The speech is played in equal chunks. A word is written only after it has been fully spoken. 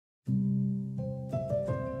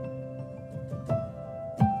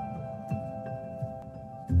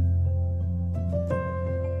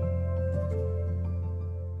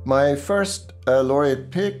My first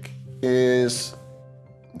Laureate pick is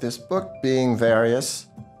this book, Being Various,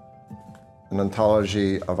 an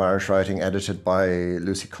anthology of Irish writing edited by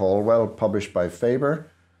Lucy Caldwell, published by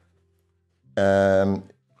Faber.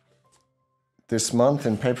 This month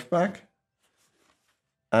in paperback.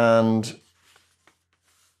 And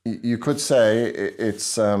you could say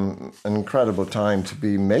it's an incredible time to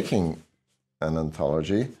be making an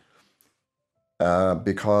anthology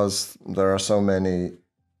because there are so many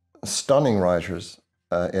stunning writers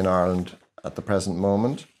in Ireland at the present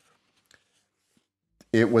moment.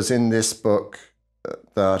 It was in this book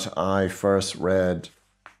that I first read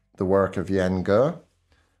the work of Yen Ge,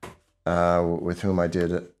 with whom I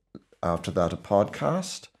did after that a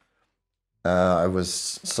podcast. I was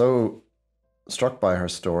so struck by her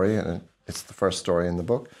story, and it's the first story in the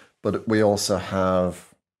book, but we also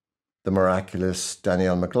have the miraculous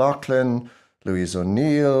Danielle McLaughlin, Louise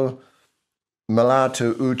O'Neill,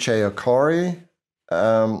 Malatu Uche Okori,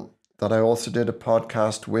 that I also did a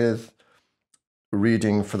podcast with,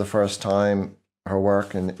 reading for the first time her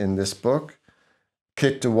work in this book.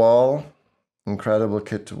 Kit DeWall, incredible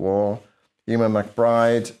Kit DeWall, Emma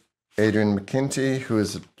McBride, Adrian McKinty, who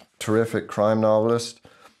is a terrific crime novelist,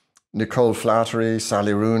 Nicole Flattery,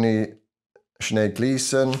 Sally Rooney, Sinead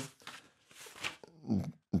Gleeson,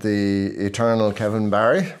 the eternal Kevin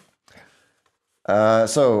Barry.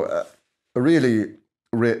 So a really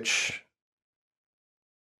rich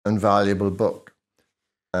and valuable book.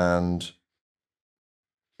 And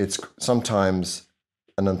it's sometimes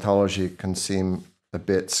an anthology can seem a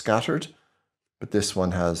bit scattered, but this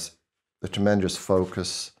one has the tremendous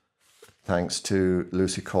focus thanks to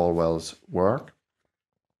Lucy Caldwell's work.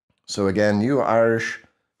 So again, new Irish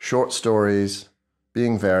short stories,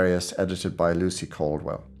 Being Various, edited by Lucy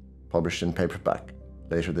Caldwell, published in paperback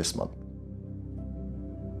later this month.